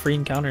like a free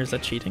encounter? Is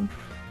that cheating?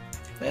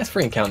 Yeah, it's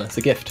free encounter. It's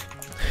a gift.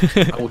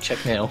 I will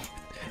check now.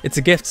 It's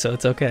a gift, so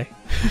it's okay.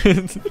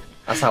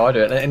 That's how I do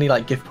it. Any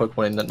like gift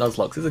Pokemon in the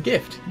Nuzlocke is a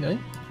gift. You know,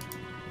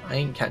 I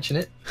ain't catching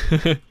it.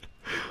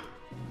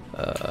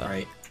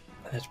 Alright,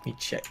 let me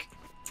check.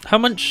 How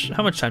much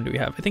time do we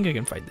have? I think I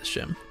can fight this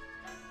gym.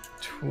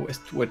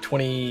 We're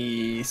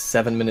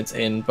 27 minutes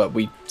in, but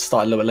we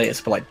started a little bit later,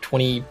 so for like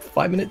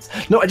 25 minutes.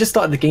 No, I just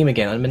started the game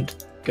again. I meant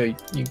to go,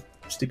 you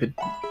stupid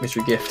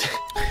mystery gift.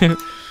 All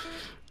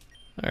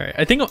right,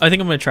 I think I'm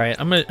gonna try it.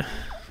 I'm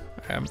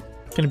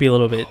gonna be a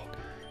little bit,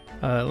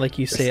 like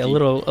you say, a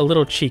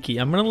little cheeky.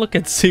 I'm gonna look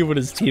and see what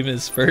his team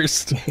is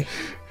first.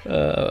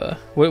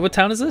 What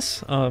town is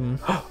this?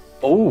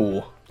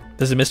 Oh,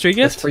 there's a mystery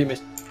gift. There's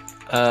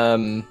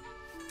 3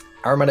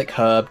 aromatic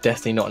herb,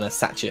 destiny knot, and a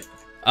sachet.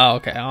 Oh,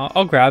 okay.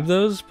 I'll grab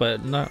those,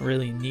 but not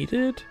really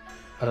needed.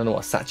 I don't know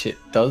what sachet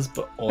does,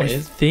 but or it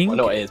is. Think, I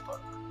know what it is,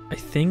 but I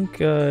think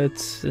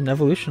it's an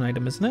evolution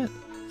item, isn't it?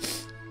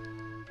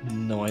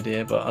 No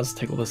idea, but I'll just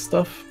take all this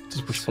stuff.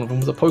 Just wish one of them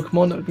was a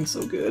Pokemon. That would be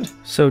so good.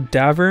 So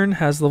Davern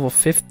has level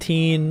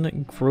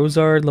 15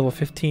 Grozard, level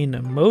 15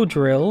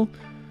 Modrill,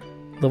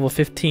 level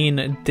 15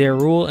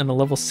 Darul, and a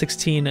level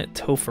 16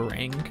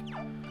 Tofurang.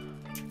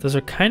 Those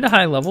are kind of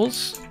high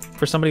levels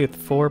for somebody with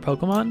 4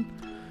 Pokemon.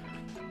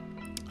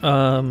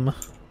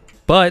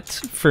 But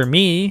for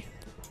me,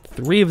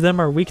 3 of them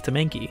are weak to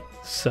Mankey,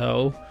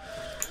 so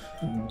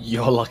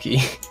you're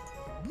lucky.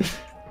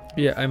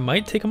 Yeah, I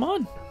might take them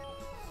on.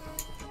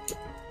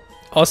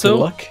 Also,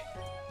 good luck.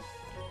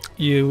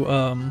 You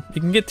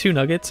can get 2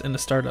 nuggets and a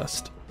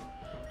Stardust.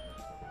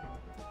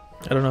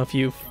 I don't know if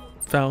you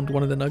found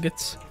one of the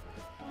nuggets.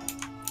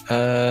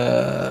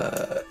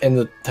 In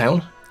the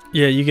town.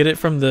 Yeah, you get it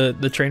from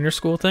the trainer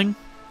school thing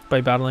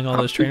by battling all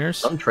those trainers.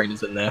 Some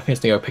trainers in there. I think I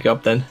need to go pick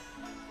up then.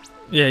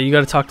 Yeah, you got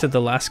to talk to the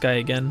last guy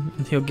again,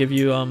 and he'll give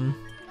you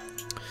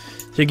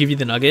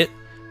the nugget,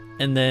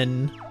 and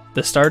then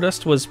the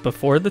Stardust was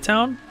before the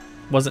town,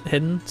 wasn't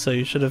hidden, so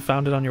you should have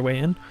found it on your way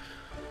in.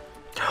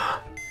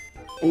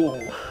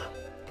 Ooh.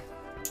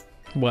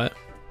 What?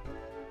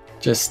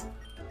 Just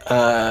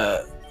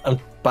I'm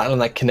battling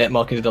that Kinet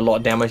mark, did a lot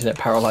of damage and it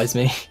paralyzed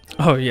me.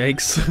 Oh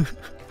yikes.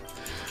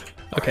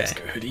 Okay.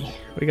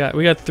 We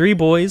got 3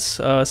 boys,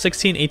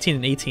 16, 18,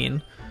 and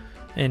 18.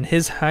 And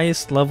his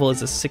highest level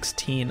is a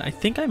 16. I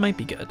think I might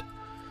be good.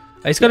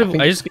 I just gotta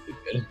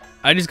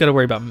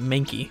worry about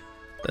Mankey.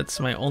 That's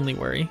my only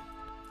worry.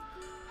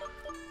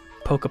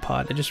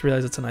 Pokepod. I just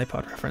realized it's an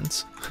iPod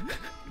reference.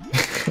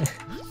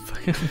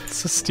 Fucking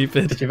so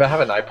stupid. Did you ever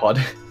have an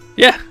iPod?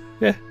 Yeah.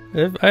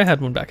 I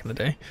had one back in the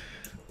day.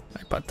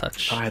 iPod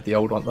Touch. I had the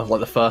old one, like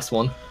the first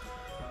one.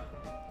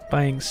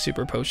 Buying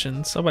super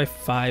potions. I'll buy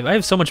 5. I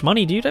have so much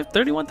money, dude. I have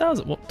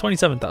 31,000. Well,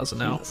 27,000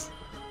 now. Jesus.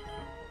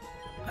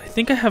 I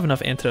think I have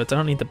enough antidotes. I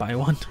don't need to buy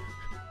one.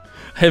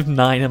 I have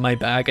 9 in my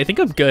bag. I think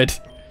I'm good.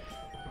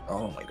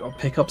 Oh my god,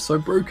 pickup's so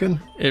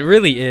broken. It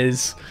really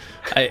is.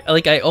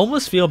 I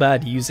almost feel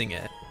bad using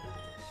it,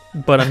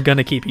 but I'm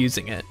gonna keep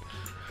using it.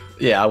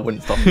 Yeah, I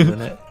wouldn't stop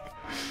using it.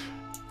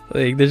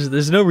 Like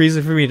there's no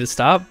reason for me to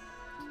stop.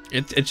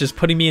 It's just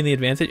putting me in the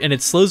advantage, and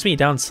it slows me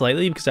down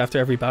slightly because after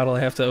every battle I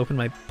have to open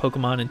my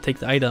Pokemon and take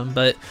the item,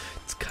 but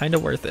it's kind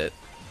of worth it.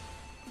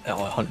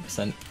 Oh,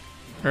 100%.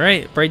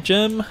 Alright, Bright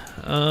Gem.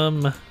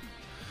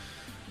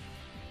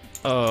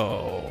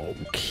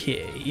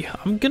 Okay.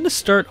 I'm gonna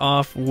start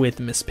off with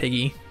Miss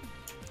Piggy.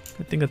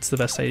 I think that's the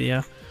best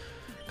idea.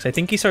 Because I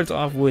think he starts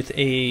off with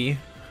a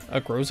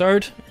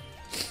Grozard.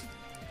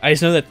 I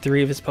just know that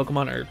 3 of his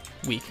Pokemon are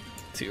weak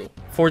to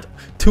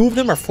 2 of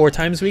them are 4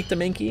 times weak to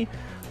Mankey.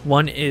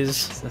 1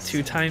 is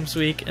 2 times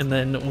weak, and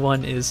then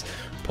 1 is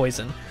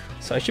poison.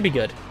 So I should be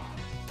good.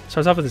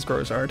 Starts off with his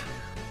Grozard.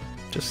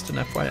 Just an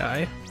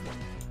FYI.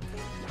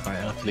 Alright,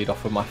 have to lead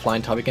off with my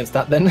flying type against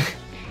that then.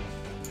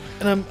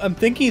 And I'm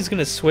thinking he's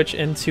gonna switch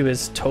into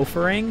his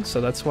Tofurang,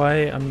 so that's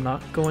why I'm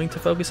not going to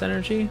focus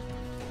energy.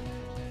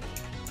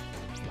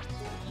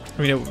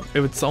 I mean,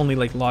 it's only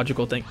like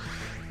logical thing.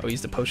 Oh, he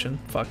used a potion.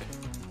 Fuck.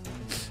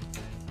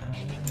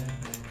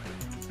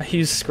 I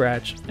used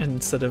Scratch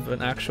instead of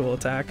an actual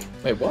attack.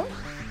 Wait, what?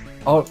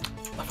 Oh,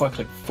 I thought I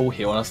clicked full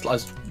heal, and I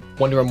was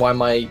wondering why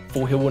my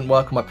full heal wouldn't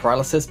work on my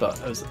paralysis, but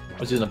I was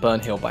using a burn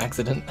heal by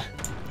accident.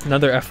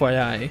 Another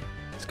FYI.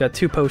 He's got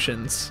 2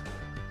 potions.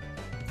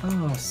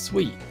 Oh,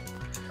 sweet.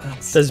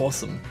 That's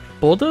awesome.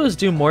 Bulldoze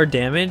do more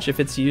damage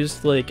if it's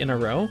used like in a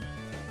row?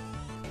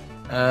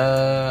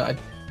 I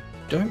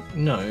don't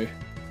know.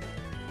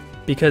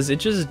 Because it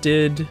just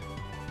did.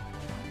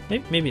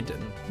 Maybe it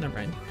didn't. Never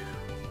mind.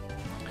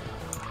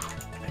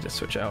 I just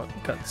switch out.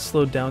 Got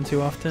slowed down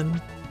too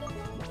often.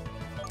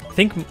 I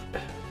think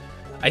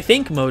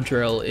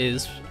Modrill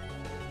is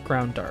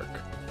Ground Dark.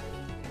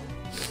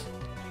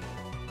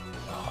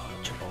 Oh,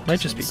 might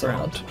just be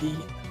Ground.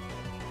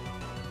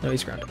 No,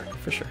 he's Ground Dark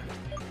for sure.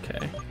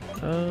 Okay.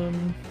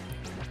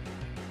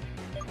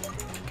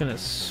 Gonna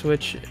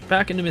switch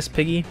back into Miss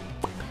Piggy.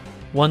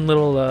 One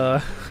little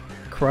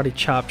karate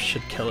chop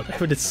should kill it, I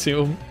would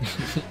assume.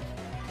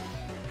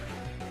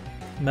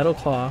 Metal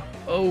Claw.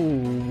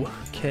 Oh,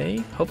 okay.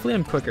 Hopefully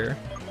I'm quicker.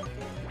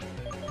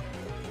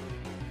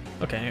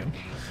 Okay.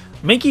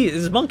 Mankey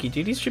is Monkey,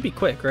 dude. He should be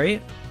quick,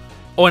 right?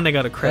 Oh, and I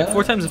got a crit.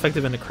 4 times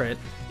effective and a crit.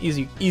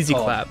 Easy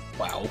clap.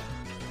 Wow.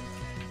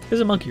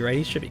 There's a Monkey, right?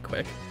 He should be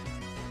quick.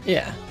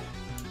 Yeah.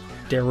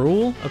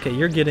 Darul? Okay,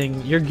 you're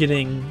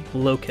getting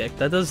low kick.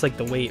 That does like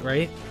the weight,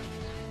 right?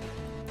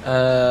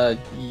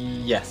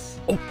 Yes.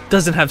 Oh,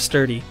 doesn't have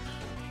sturdy.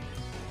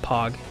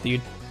 Pog,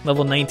 dude.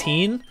 Level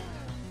 19?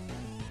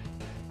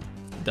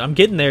 I'm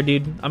getting there,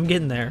 dude. I'm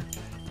getting there.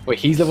 Wait,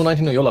 he's level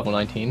 19 or you're level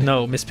 19?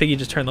 No, Miss Piggy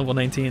just turned level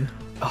 19.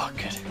 Oh,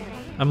 good.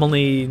 I'm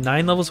only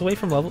 9 levels away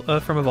from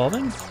from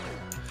evolving.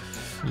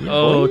 Yeah,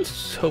 oh, boy.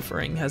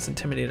 Tofurang has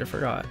Intimidator,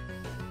 forgot.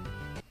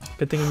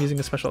 Good thing I'm using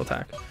a special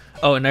attack.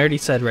 Oh, and I already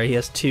said, right, he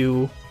has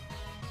two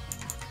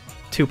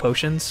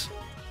potions.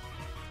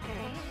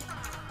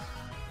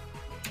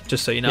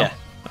 Just so you know. Yeah.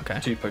 Okay.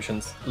 2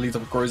 potions. Leads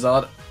up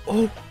Grozard.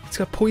 Oh, it's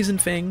got Poison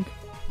Fang.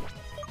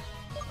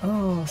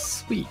 Oh,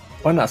 sweet.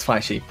 Well, that's fine,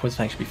 actually. Poison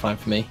Fang should be fine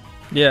for me.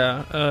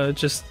 Yeah,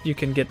 just you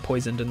can get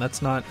poisoned, and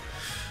that's not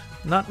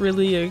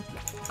really a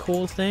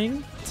cool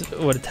thing. It's,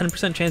 what, a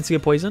 10% chance to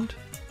get poisoned?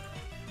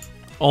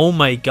 Oh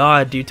my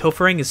god, dude,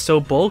 Tofurang is so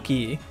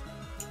bulky.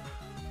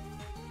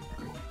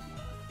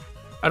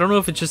 I don't know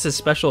if it's just a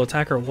special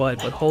attack or what,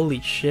 but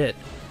holy shit.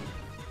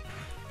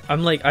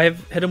 I'm like,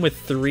 I've hit him with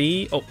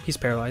 3. Oh, he's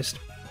paralyzed.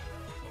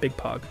 Big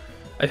Pog.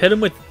 I've hit him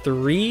with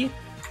 3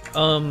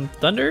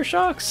 Thunder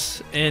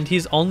Shocks, and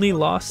he's only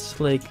lost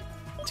like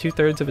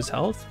 2/3 of his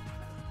health.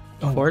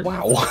 Oh,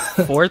 wow.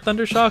 4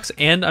 Thunder Shocks,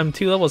 and I'm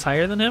 2 levels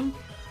higher than him.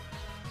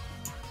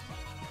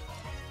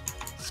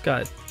 He's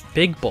got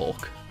big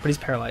bulk, but he's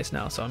paralyzed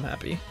now, so I'm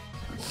happy.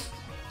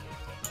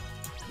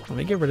 Let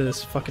me get rid of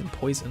this fucking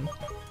poison.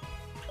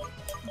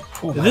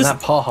 Ooh, man, that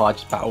Pahar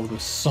just battled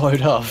was so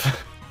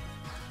tough.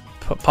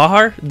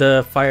 Pahar?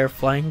 The fire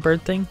flying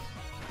bird thing?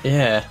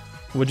 Yeah.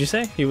 What'd you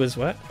say? He was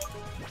what?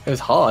 It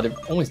was hard. It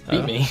almost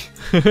beat me.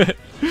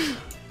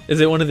 Is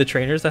it one of the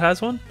trainers that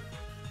has one?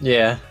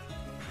 Yeah.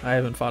 I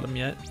haven't fought him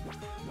yet.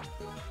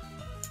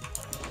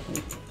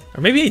 Or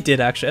maybe I did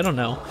actually, I don't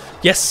know.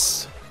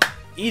 Yes!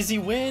 Easy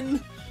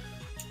win!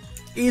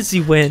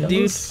 Easy win,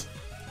 dude.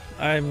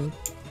 I'm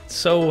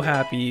so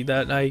happy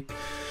that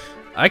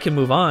I can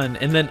move on.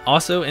 And then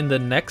also in the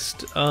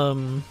next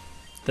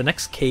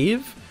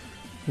cave,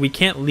 we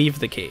can't leave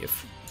the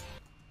cave.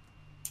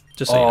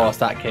 Just so you know. It's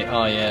that cave.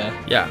 Oh yeah.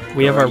 Yeah,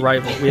 we have our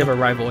rival. We have a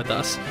rival with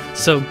us.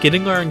 So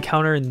getting our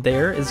encounter in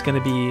there is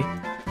going to be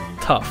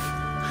tough.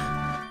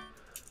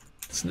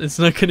 It's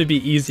not going to be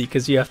easy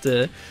because you have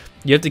to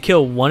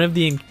kill one of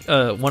the 2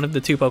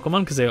 Pokemon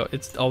because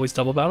it's always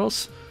double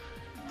battles,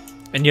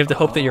 and you have to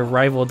hope that your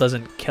rival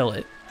doesn't kill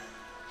it.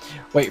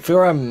 Wait,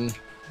 for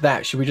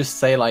that, should we just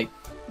say like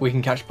we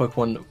can catch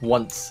Pokemon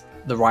once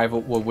the rival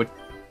we're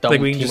done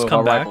like we can just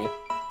come back? Rival?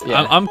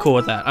 Yeah. I'm cool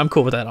with that. I'm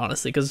cool with that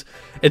honestly because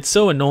it's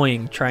so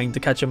annoying trying to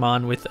catch him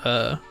on with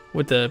your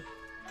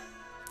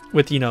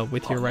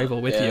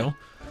rival with you,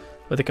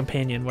 with a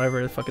companion,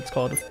 whatever the fuck it's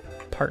called, a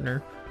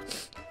partner.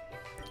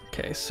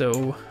 Okay,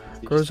 so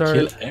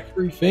Grozard. Kill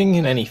everything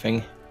and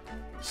anything.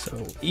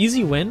 So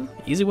easy win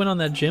on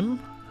that gym.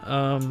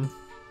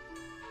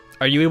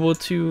 Are you able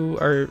to?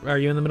 Are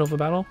you in the middle of a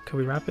battle? Can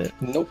we wrap it?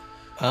 Nope,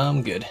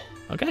 I'm good.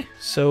 Okay,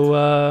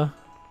 so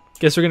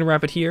guess we're gonna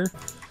wrap it here.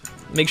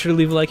 Make sure to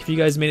leave a like if you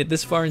guys made it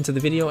this far into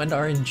the video and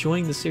are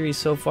enjoying the series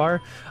so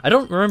far. I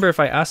don't remember if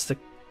I asked the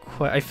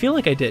I feel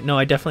like I did. No,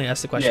 I definitely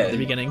asked the question at the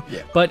beginning.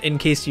 Yeah. But in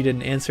case you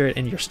didn't answer it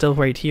and you're still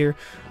right here,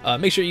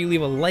 make sure you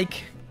leave a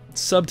like,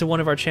 sub to one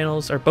of our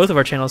channels, or both of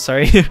our channels,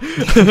 sorry.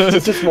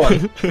 Just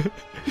one.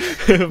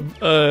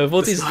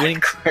 Voltsy's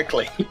link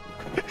correctly.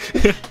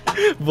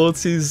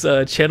 Voltsy's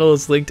channel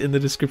is linked in the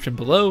description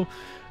below.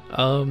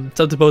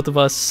 Sub to both of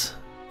us.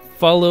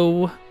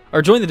 follow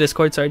or join the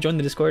Discord. Sorry, join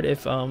the Discord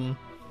if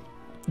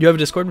you have a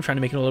Discord. I'm trying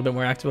to make it a little bit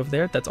more active over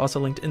there. That's also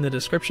linked in the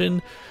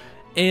description.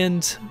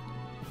 And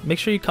make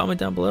sure you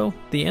comment down below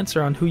the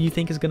answer on who you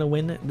think is going to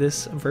win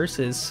this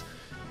versus.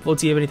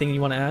 Voltsy, you have anything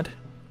you want to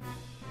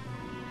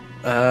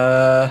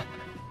add?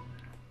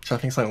 I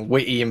think something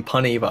witty and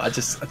punny, but I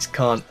just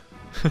can't.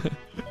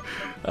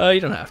 You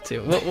don't have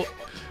to.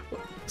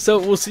 So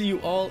we'll see you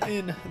all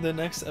in the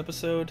next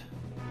episode.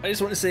 I just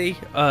want to say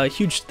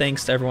huge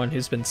thanks to everyone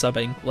who's been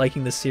subbing,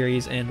 liking this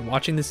series, and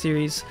watching this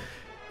series.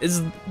 This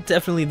is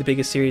definitely the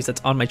biggest series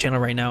that's on my channel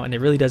right now, and it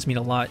really does mean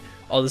a lot.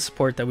 All the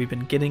support that we've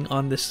been getting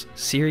on this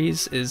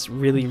series is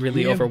really,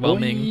 really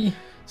overwhelming. Boy.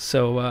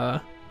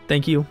 So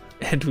thank you,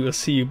 and we will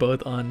see you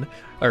both on,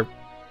 or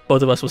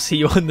both of us will see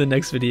you on the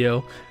next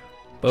video.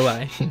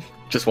 Bye-bye.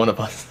 Just one of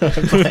us.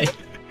 Bye.